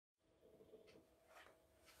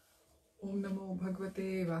Om Namo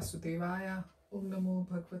Bhagavate Vasudevaya. Om Namo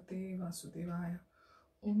Bhagavate Vasudevaya.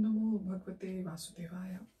 Om Namo Bhagavate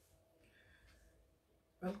Vasudevaya.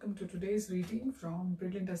 Welcome to today's reading from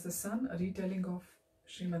Brilliant as the Sun, a retelling of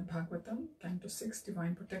Srimad Bhagavatam, Canto 6,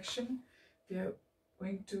 Divine Protection. We are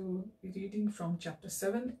going to be reading from chapter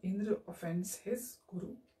 7, Indra offends his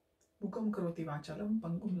Guru. Mukam karoti vachalam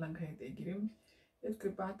pangum langhayate girim yat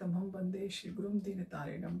kripatamham bande Shri Gurum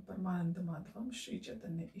Dinatarinam Paramananda Madhavam Shri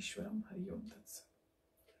Chaitanya Ishwaram Hari Om Tats.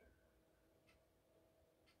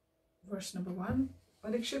 Verse number 1.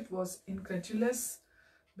 Parikshit was incredulous.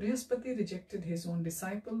 Brihaspati rejected his own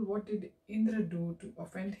disciple. What did Indra do to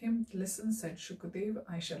offend him? Listen, said Shukadev,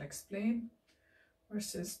 I shall explain.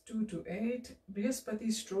 Verses 2 to 8.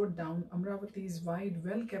 Brihaspati strode down Amravati's wide,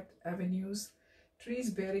 well-kept avenues.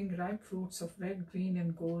 Trees bearing ripe fruits of red, green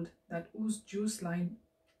and gold that oozed juice lined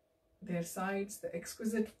their sides. The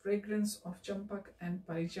exquisite fragrance of champak and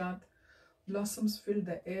parijat blossoms filled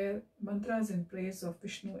the air. Mantras in praise of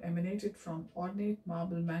Vishnu emanated from ornate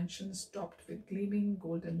marble mansions topped with gleaming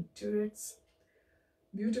golden turrets.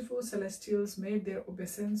 Beautiful celestials made their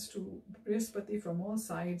obeisance to Brihaspati from all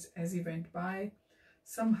sides as he went by.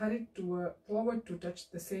 Some hurried forward to touch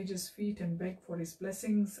the sage's feet and beg for his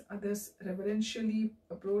blessings. Others reverentially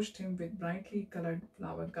approached him with brightly colored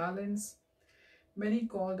flower garlands. Many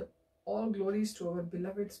called, all glories to our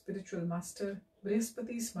beloved spiritual master.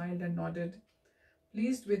 Brihaspati smiled and nodded,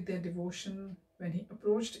 pleased with their devotion. When he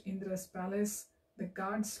approached Indra's palace, the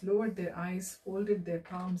guards lowered their eyes, folded their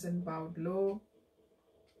palms and bowed low.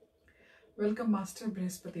 Welcome, Master.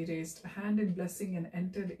 Brihaspati raised a hand in blessing and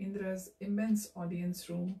entered Indra's immense audience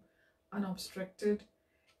room unobstructed.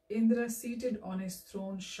 Indra, seated on his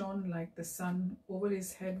throne, shone like the sun. Over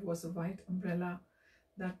his head was a white umbrella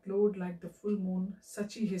that glowed like the full moon.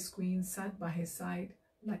 Sachi, his queen, sat by his side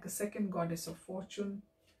like a second goddess of fortune.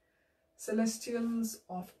 Celestials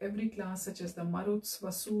of every class, such as the Maruts,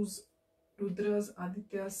 Vasus, Rudras,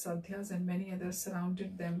 Adityas, Sadhyas and many others,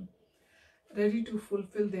 surrounded them, ready to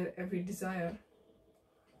fulfill their every desire.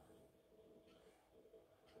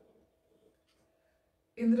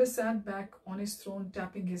 Indra sat back on his throne,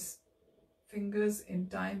 tapping his fingers in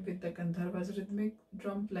time with the Gandharva's rhythmic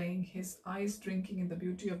drum playing, his eyes drinking in the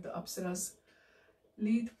beauty of the Apsaras'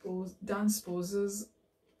 dance poses.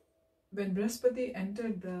 When Brihaspati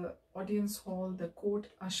entered the audience hall, the court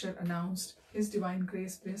usher announced, His Divine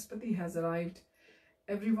Grace Brihaspati has arrived.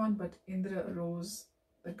 Everyone but Indra arose.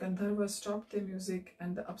 The Gandharvas stopped their music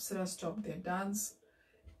and the Apsaras stopped their dance.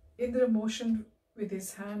 Indra motioned with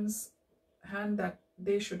his hand that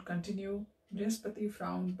they should continue. Brihaspati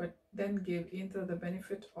frowned but then gave Indra the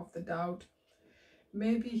benefit of the doubt.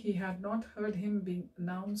 Maybe he had not heard him being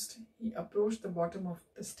announced. He approached the bottom of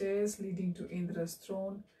the stairs leading to Indra's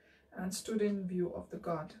throne and stood in view of the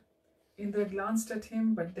god. Indra glanced at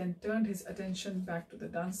him but then turned his attention back to the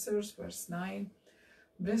dancers. Verse 9.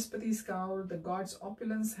 Brihaspati scowled. The god's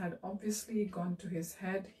opulence had obviously gone to his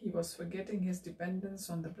head. He was forgetting his dependence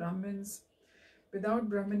on the Brahmins. Without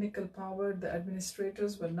Brahminical power, the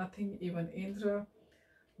administrators were nothing, even Indra.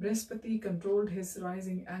 Brihaspati controlled his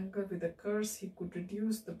rising anger with a curse. He could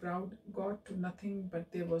reduce the proud god to nothing,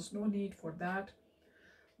 but there was no need for that.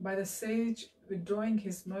 By the sage withdrawing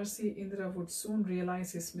his mercy, Indra would soon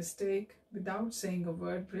realize his mistake. Without saying a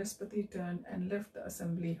word, Brihaspati turned and left the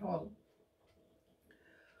assembly hall.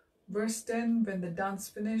 Verse 10. When the dance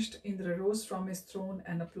finished, Indra rose from his throne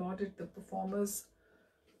and applauded the performers.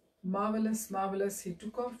 Marvelous, marvelous. He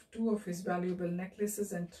took off 2 of his valuable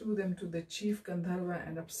necklaces and threw them to the chief Gandharva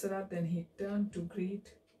and Apsara. Then he turned to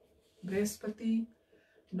greet Brihaspati.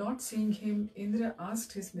 Not seeing him, Indra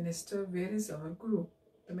asked his minister, Where is our Guru?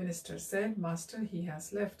 The minister said, Master, he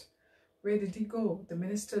has left. Where did he go? The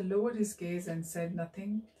minister lowered his gaze and said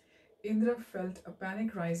nothing. Indra felt a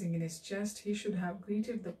panic rising in his chest. He should have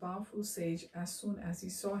greeted the powerful sage as soon as he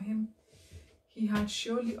saw him. He had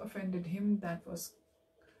surely offended him. That was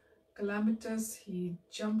calamitous. He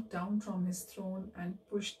jumped down from his throne and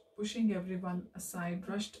pushing everyone aside,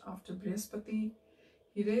 rushed after Brihaspati.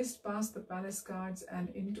 He raced past the palace guards and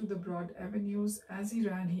into the broad avenues. As he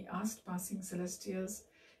ran, he asked passing celestials,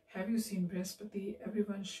 Have you seen Brihaspati?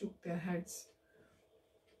 Everyone shook their heads.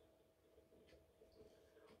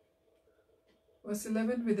 Verse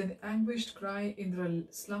 11. With an anguished cry, Indra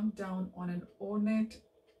slumped down on an ornate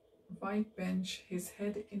white bench, his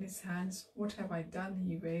head in his hands. What have I done?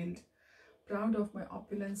 He wailed. Proud of my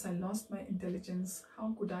opulence, I lost my intelligence.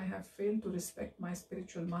 How could I have failed to respect my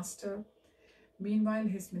spiritual master? Meanwhile,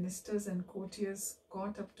 his ministers and courtiers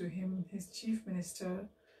caught up to him. His chief minister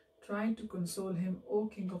tried to console him. O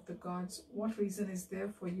king of the gods, what reason is there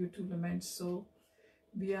for you to lament so?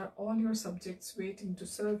 We are all your subjects waiting to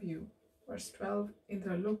serve you. Verse 12,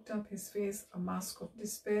 Indra looked up, his face a mask of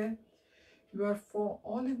despair. You are for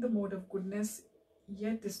all in the mode of goodness,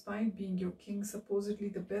 yet despite being your king, supposedly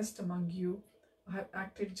the best among you, I have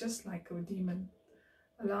acted just like a demon.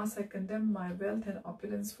 Alas, I condemn my wealth and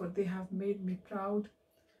opulence, for they have made me proud.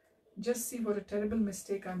 Just see what a terrible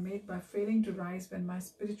mistake I made by failing to rise when my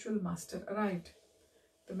spiritual master arrived.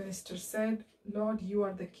 The minister said, Lord, you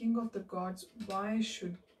are the king of the gods. Why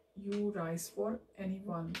should you rise for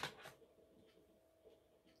anyone?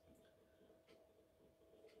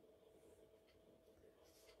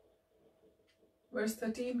 Verse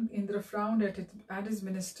 13, Indra frowned at his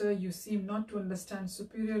minister. You seem not to understand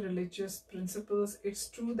superior religious principles. It's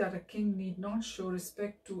true that a king need not show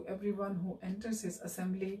respect to everyone who enters his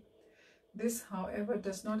assembly. This, however,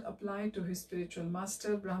 does not apply to his spiritual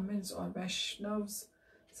master, Brahmins or Vaishnavas.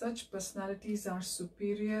 Such personalities are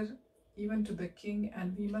superior even to the king,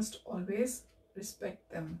 and we must always respect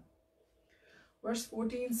them. Verse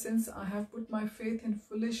 14, since I have put my faith in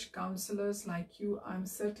foolish counselors like you, I'm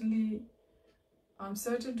certain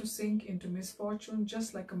to sink into misfortune,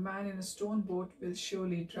 just like a man in a stone boat will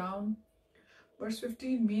surely drown. Verse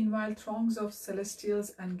 15, meanwhile, throngs of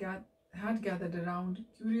celestials had gathered around,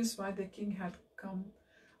 curious why the king had come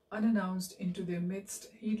unannounced into their midst.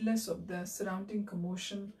 Heedless of the surrounding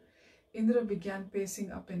commotion, Indra began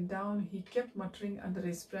pacing up and down. He kept muttering under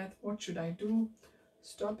his breath, what should I do?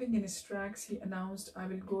 Stopping in his tracks, he announced, I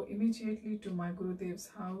will go immediately to my Gurudev's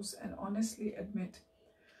house and honestly admit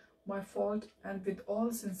my fault, and with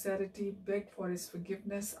all sincerity beg for his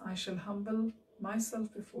forgiveness. I shall humble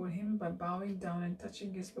myself before him by bowing down and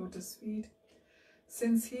touching his lotus feet.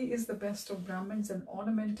 Since he is the best of Brahmins and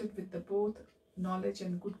ornamented with the both knowledge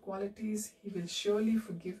and good qualities, he will surely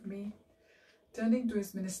forgive me. Turning to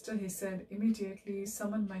his minister, he said, immediately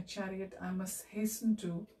summon my chariot. I must hasten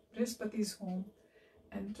to Brihaspati's home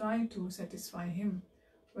and try to satisfy him.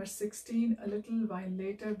 Verse 16, a little while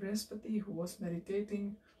later, Brihaspati, who was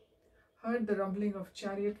meditating, heard the rumbling of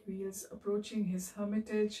chariot wheels approaching his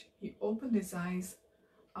hermitage. He opened his eyes.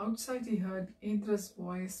 Outside he heard Indra's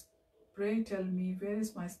voice, pray tell me, where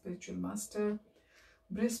is my spiritual master?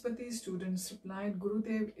 Brihaspati's students replied,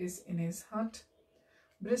 Gurudev is in his hut.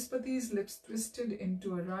 Brihaspati's lips twisted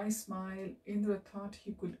into a wry smile. Indra thought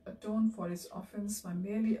he could atone for his offense by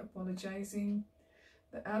merely apologizing.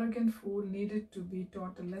 The arrogant fool needed to be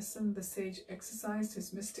taught a lesson. The sage exercised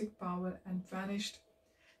his mystic power and vanished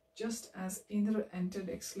just as Indra entered,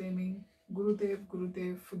 exclaiming, Gurudev,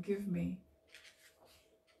 Gurudev, forgive me.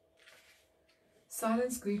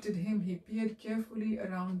 Silence greeted him. He peered carefully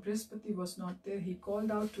around. Brihaspati was not there. He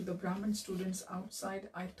called out to the Brahmin students outside,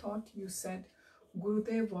 I thought you said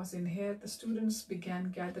Gurudev was in here. The students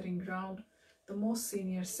began gathering round. The most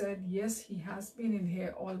senior said, yes, he has been in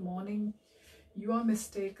here all morning. You are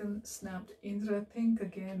mistaken, snapped Indra. Think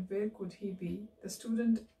again, where could he be? The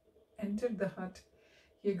student entered the hut.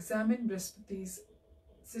 He examined Brihaspati's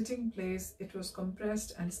sitting place. It was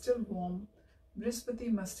compressed and still warm.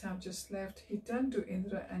 Brihaspati must have just left. He turned to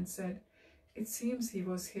Indra and said, it seems he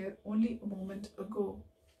was here only a moment ago.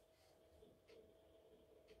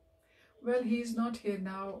 Well, he is not here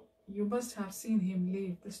now. You must have seen him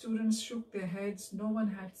leave. The students shook their heads. No one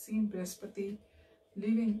had seen Brihaspati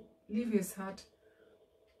leave his hut.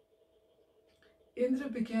 Indra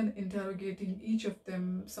began interrogating each of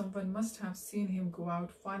them. Someone must have seen him go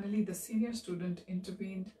out. Finally, the senior student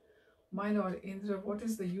intervened. My lord Indra, what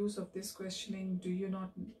is the use of this questioning? Do you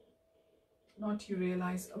not you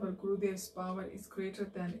realize our Gurudev's power is greater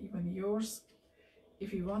than even yours?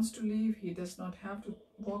 If he wants to leave, he does not have to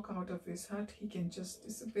walk out of his hut. He can just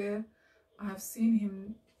disappear. I have seen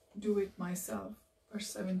him do it myself. Verse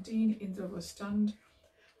 17, Indra was stunned.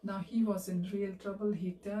 Now he was in real trouble.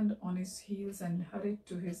 He turned on his heels and hurried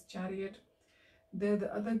to his chariot. There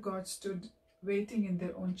the other gods stood waiting in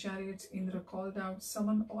their own chariots. Indra called out,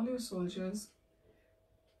 summon all your soldiers.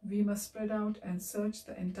 We must spread out and search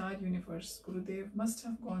the entire universe. Gurudev must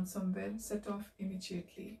have gone somewhere. Set off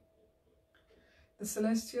immediately. The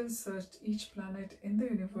celestials searched each planet in the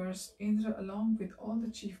universe. Indra, along with all the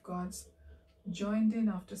chief gods, joined in.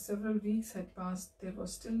 After several weeks had passed, there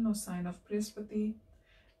was still no sign of Brihaspati,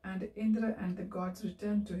 and Indra and the gods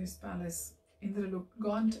returned to his palace. Indra looked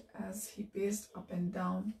gaunt as he paced up and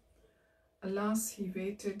down. Alas, he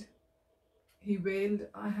wailed,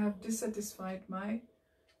 I have dissatisfied my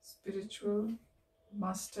spiritual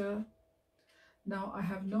master. Now I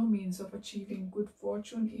have no means of achieving good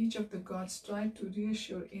fortune. Each of the gods tried to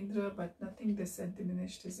reassure Indra, but nothing they said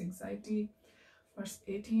diminished his anxiety. Verse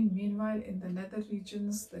 18, meanwhile in the nether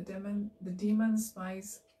regions, the demon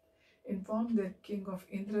spies informed the king of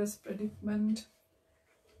Indra's predicament.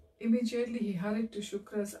 Immediately he hurried to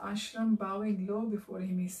Shukra's ashram, bowing low before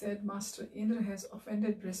him. He said, Master, Indra has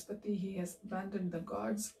offended Brihaspati, he has abandoned the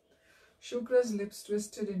gods. Shukra's lips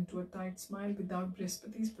twisted into a tight smile. Without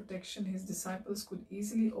Brihaspati's protection, his disciples could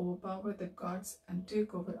easily overpower the gods and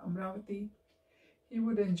take over Amravati. He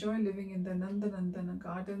would enjoy living in the Nandanandana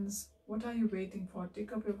gardens. What are you waiting for?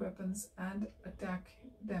 Take up your weapons and attack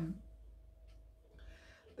them.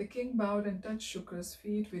 The king bowed and touched Shukra's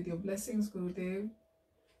feet. With your blessings, Gurudev.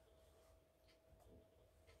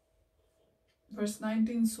 Verse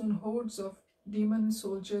 19, soon hordes of demon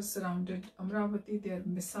soldiers surrounded Amravati, their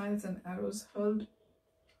missiles and arrows hurled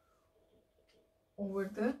over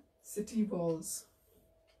the city walls.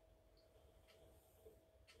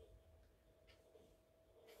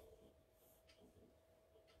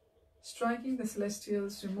 Striking the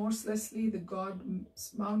celestials remorselessly, the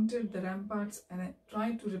gods mounted the ramparts and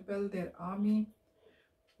tried to repel their army,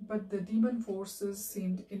 but the demon forces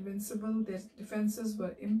seemed invincible. Their defenses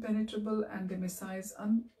were impenetrable and the missiles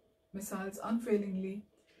unfailingly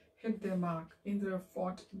hit their mark. Indra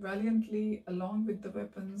fought valiantly along with the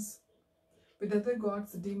weapons. With other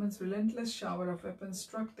gods, the demons' relentless shower of weapons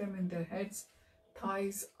struck them in their heads,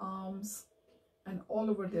 thighs, arms, and all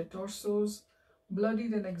over their torsos.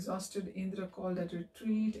 Bloodied and exhausted, Indra called a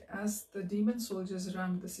retreat. As the demon soldiers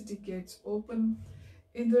rammed the city gates open,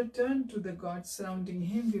 Indra turned to the gods surrounding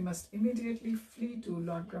him. We must immediately flee to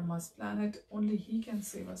Lord Brahma's planet. Only he can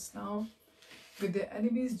save us now. With their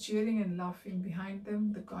enemies jeering and laughing behind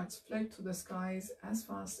them, the gods fled through the skies as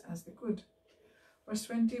fast as they could. Verse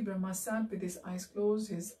 20, Brahma sat with his eyes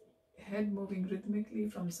closed, his head moving rhythmically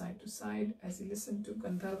from side to side as he listened to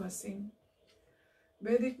Gandharva sing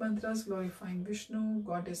Vedic mantras glorifying Vishnu.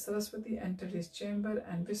 Goddess Saraswati entered his chamber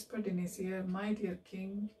and whispered in his ear, My dear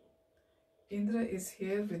king, Indra is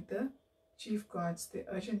here with the chief gods. They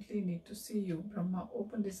urgently need to see you. Brahma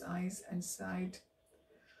opened his eyes and sighed.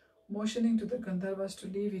 Motioning to the Gandharvas to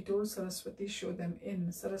leave, he told Saraswati, show them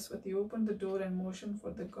in. Saraswati opened the door and motioned for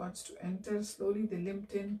the gods to enter. Slowly they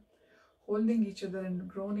limped in, holding each other and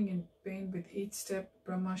groaning in pain with each step.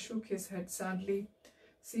 Brahma shook his head sadly,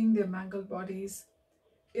 seeing their mangled bodies.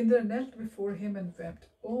 Indra knelt before him and wept.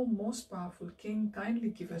 O most powerful king, kindly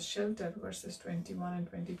give us shelter. Verses 21 and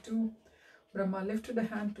 22. Brahma lifted a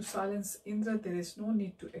hand to silence Indra. There is no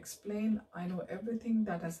need to explain. I know everything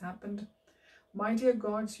that has happened. My dear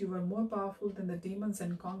gods, you were more powerful than the demons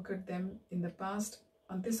and conquered them in the past.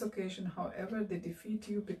 On this occasion, however, they defeat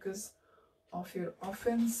you because of your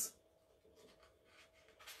offense.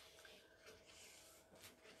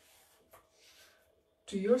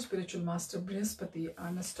 To your spiritual master Brihaspati, I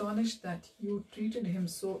am astonished that you treated him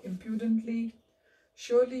so impudently.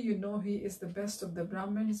 Surely you know he is the best of the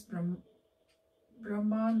Brahmins.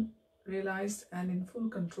 Brahman realized and in full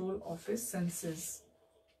control of his senses.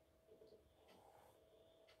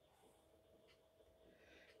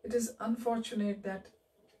 It is unfortunate that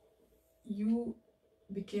you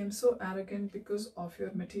became so arrogant because of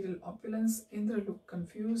your material opulence. Indra looked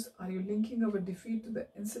confused. Are you linking our defeat to the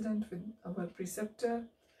incident with our preceptor?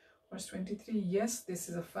 Verse 23, yes, this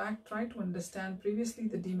is a fact. Try to understand. Previously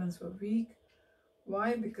the demons were weak.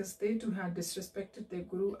 Why? Because they too had disrespected their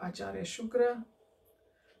guru Acharya Shukra.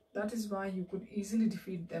 That is why you could easily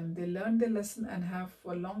defeat them. They learned their lesson and have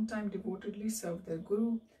for a long time devotedly served their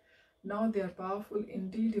guru. Now they are powerful.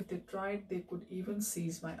 Indeed, if they tried, they could even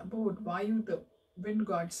seize my abode. Vayu, the wind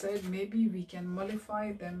god, said, maybe we can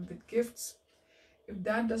mollify them with gifts. If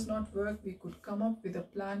that does not work, we could come up with a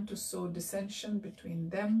plan to sow dissension between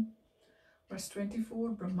them. Verse 24,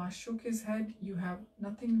 Brahma shook his head. You have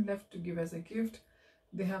nothing left to give as a gift.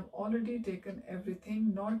 They have already taken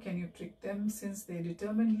everything, nor can you trick them, since they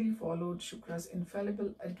determinedly followed Shukra's infallible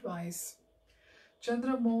advice.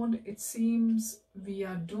 Chandra moaned, it seems we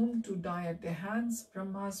are doomed to die at their hands.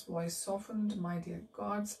 Brahma's voice softened, my dear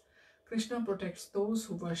gods, Krishna protects those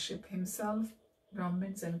who worship himself,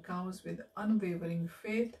 Brahmins and cows with unwavering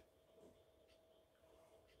faith.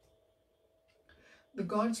 The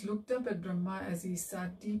gods looked up at Brahma as he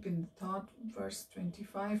sat deep in thought. Verse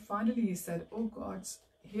 25, finally he said, O gods,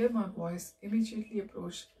 hear my voice. Immediately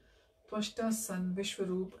approach Twashta's son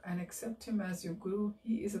Vishwarup and accept him as your guru.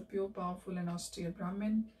 He is a pure, powerful and austere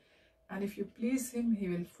Brahmin, and if you please him, he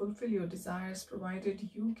will fulfill your desires, provided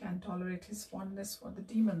you can tolerate his fondness for the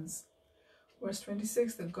demons. Verse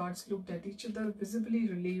 26, the gods looked at each other, visibly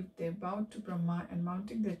relieved. They bowed to Brahma and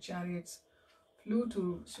mounting their chariots, flew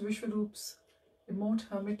to Vishwarup's remote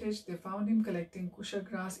hermitage. They found him collecting kusha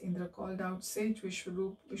grass. Indra called out, Sage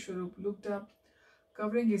Vishwarup. Vishwarup looked up,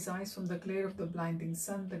 Covering his eyes from the glare of the blinding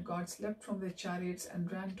sun, the gods leapt from their chariots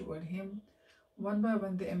and ran toward him. One by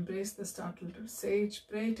one they embraced the startled sage.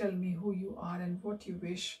 "Pray tell me who you are and what you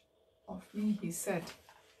wish of me," he said.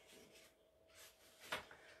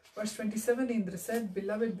 Verse 27, Indra said,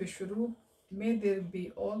 "Beloved Vishwarup, may there be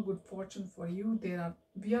all good fortune for you.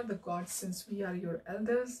 We are the gods, since we are your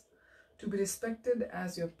elders. To be respected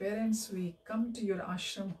as your parents, we come to your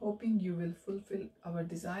ashram hoping you will fulfill our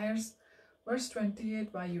desires." Verse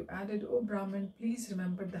 28, why you added, "O Brahman, please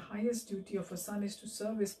remember the highest duty of a son is to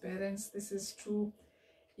serve his parents. This is true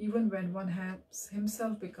even when one has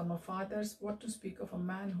himself become a father. What to speak of a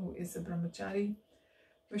man who is a brahmachari?"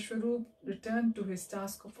 Vishwarup returned to his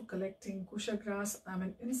task of collecting kusha grass. "I am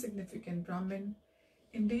an insignificant Brahmin.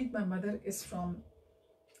 Indeed, my mother is from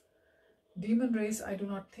demon race. I do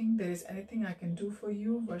not think there is anything I can do for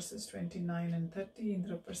you." Verses 29 and 30,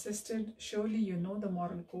 Indra persisted, "Surely you know the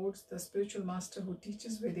moral codes. The spiritual master who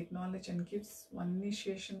teaches Vedic knowledge and gives one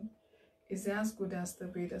initiation is as good as the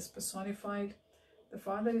Vedas personified. The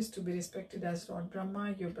father is to be respected as Lord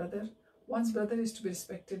Brahma. One's brother is to be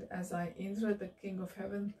respected as I, Indra, the king of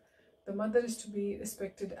heaven. The mother is to be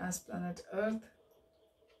respected as planet Earth.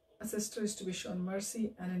 A sister is to be shown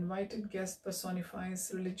mercy. An invited guest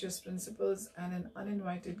personifies religious principles, and an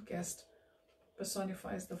uninvited guest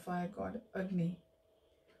personifies the fire god Agni.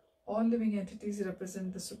 All living entities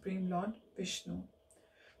represent the Supreme Lord Vishnu."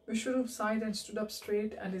 Vishwarup sighed and stood up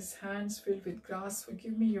straight, and his hands filled with grass.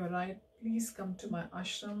 "Forgive me your right. Please come to my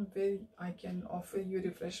ashram where I can offer you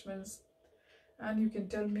refreshments, and you can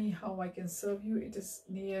tell me how I can serve you. It is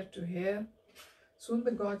near to here." Soon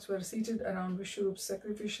the gods were seated around Vishwarup's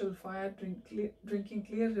sacrificial fire, drinking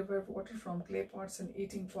clear river water from clay pots and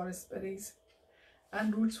eating forest berries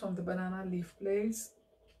and roots from the banana leaf blades.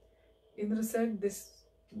 Indra said, "This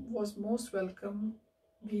was most welcome.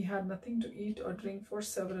 We had nothing to eat or drink for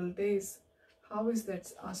several days." "How is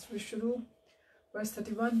that?" asked Vishwarup. Verse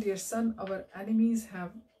 31, "Dear son, our enemies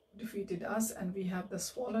have defeated us, and we have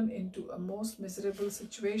thus fallen into a most miserable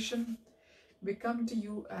situation. We come to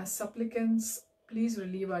you as supplicants. Please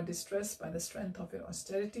relieve our distress by the strength of your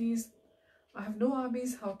austerities." "I have no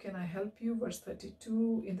armies. How can I help you?" Verse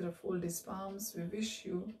 32, Indra folded his palms. "We wish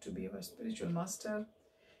you to be our spiritual master.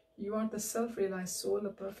 You are the self-realized soul,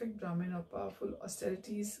 a perfect Brahmin of powerful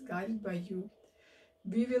austerities. Guided by you,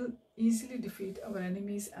 we will easily defeat our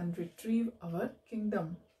enemies and retrieve our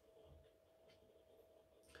kingdom."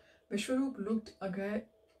 Vishwarup looked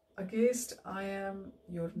aghast. "I am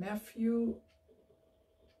your nephew.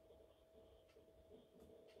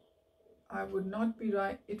 It would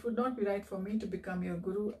not be right for me to become your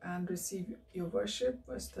guru and receive your worship."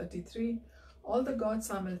 Verse 33, all the gods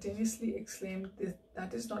simultaneously exclaimed,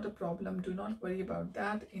 "That is not a problem. Do not worry about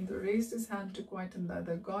that." Indra raised his hand to quieten the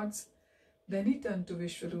other gods. Then he turned to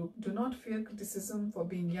Vishwarup. "Do not fear criticism for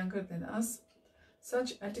being younger than us.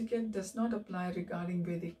 Such etiquette does not apply regarding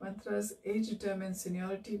Vedic mantras. Age determines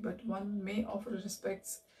seniority, but one may offer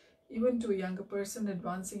respects even to a younger person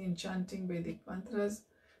advancing in chanting Vedic mantras.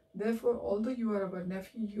 Therefore, although you are our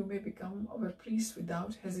nephew, you may become our priest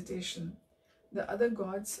without hesitation." The other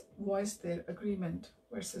gods voiced their agreement.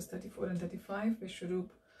 Verses 34 and 35, Vishwarup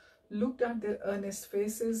looked at their earnest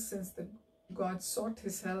faces. Since the gods sought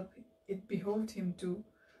his help, it behoved him to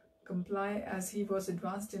comply, as he was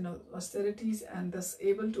advanced in austerities and thus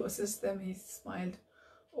able to assist them. He smiled.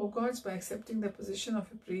 "O gods, by accepting the position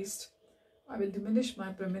of a priest, I will diminish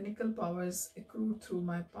my Brahminical powers accrued through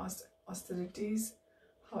my past austerities.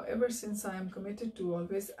 However, since I am committed to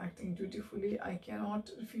always acting dutifully, I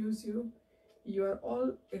cannot refuse you. You are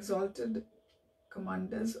all exalted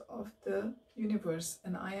commanders of the universe,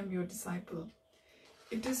 and I am your disciple.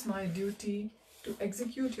 It is my duty to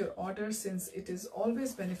execute your order. Since it is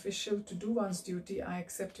always beneficial to do one's duty, I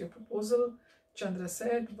accept your proposal." Chandra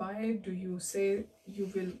said, "Why do you say you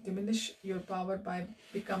will diminish your power by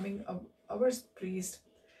becoming our priest?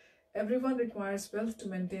 Everyone requires wealth to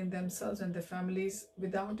maintain themselves and their families.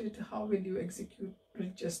 Without it, how will you execute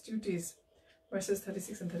religious duties?" Verses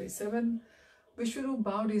 36 and 37, Vishwarup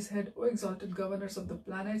bowed his head. "O exalted governors of the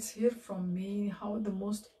planets, hear from me how the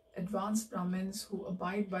most advanced Brahmins who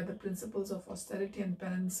abide by the principles of austerity and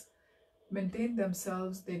penance maintain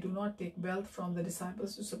themselves. They do not take wealth from the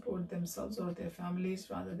disciples to support themselves or their families.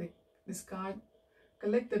 Rather, they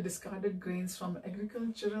collect the discarded grains from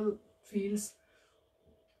agricultural fields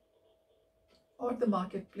or the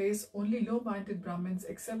marketplace. Only low-minded Brahmins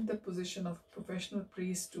accept the position of professional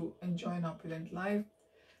priests to enjoy an opulent life.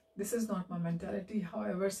 This is not my mentality.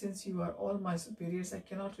 However, since you are all my superiors, I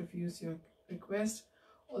cannot refuse your request.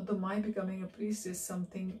 Although my becoming a priest is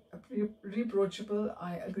something reproachable,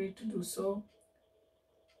 I agree to do so.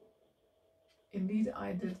 Indeed,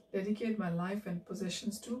 I dedicate my life and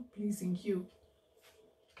possessions to pleasing you.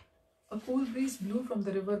 A cool breeze blew from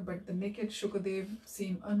the river, but the naked Shukadev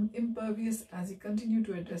seemed impervious as he continued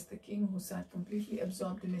to address the king, who sat completely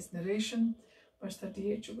absorbed in his narration. Verse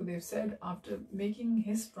 38, Shukadev said, after making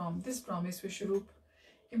this promise, Vishwarup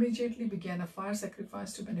immediately began a fire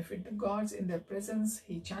sacrifice to benefit the gods. In their presence,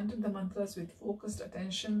 he chanted the mantras with focused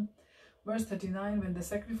attention. Verse 39, when the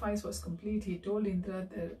sacrifice was complete, he told Indra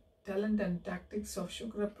the talent and tactics of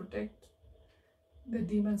Shukra protect the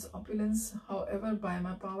demon's opulence. However, by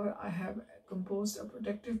my power, I have composed a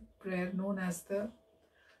protective prayer known as the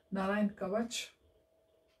Narayan Kavach.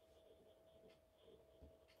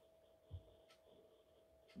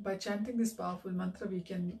 By chanting this powerful mantra, we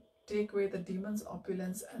can take away the demon's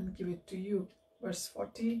opulence and give it to you. Verse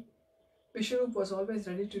 40, Vishwarup was always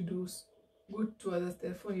ready to do good to others.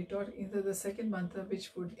 Therefore, he taught Indra the second mantra,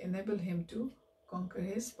 which would enable him to conquer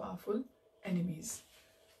his powerful enemies.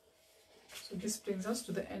 So this brings us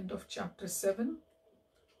to the end of chapter 7.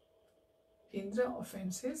 Indra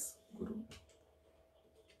offends his Guru.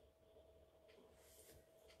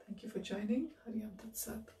 Thank you for joining. Hari Om Tat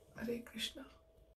Sat. Hare Krishna.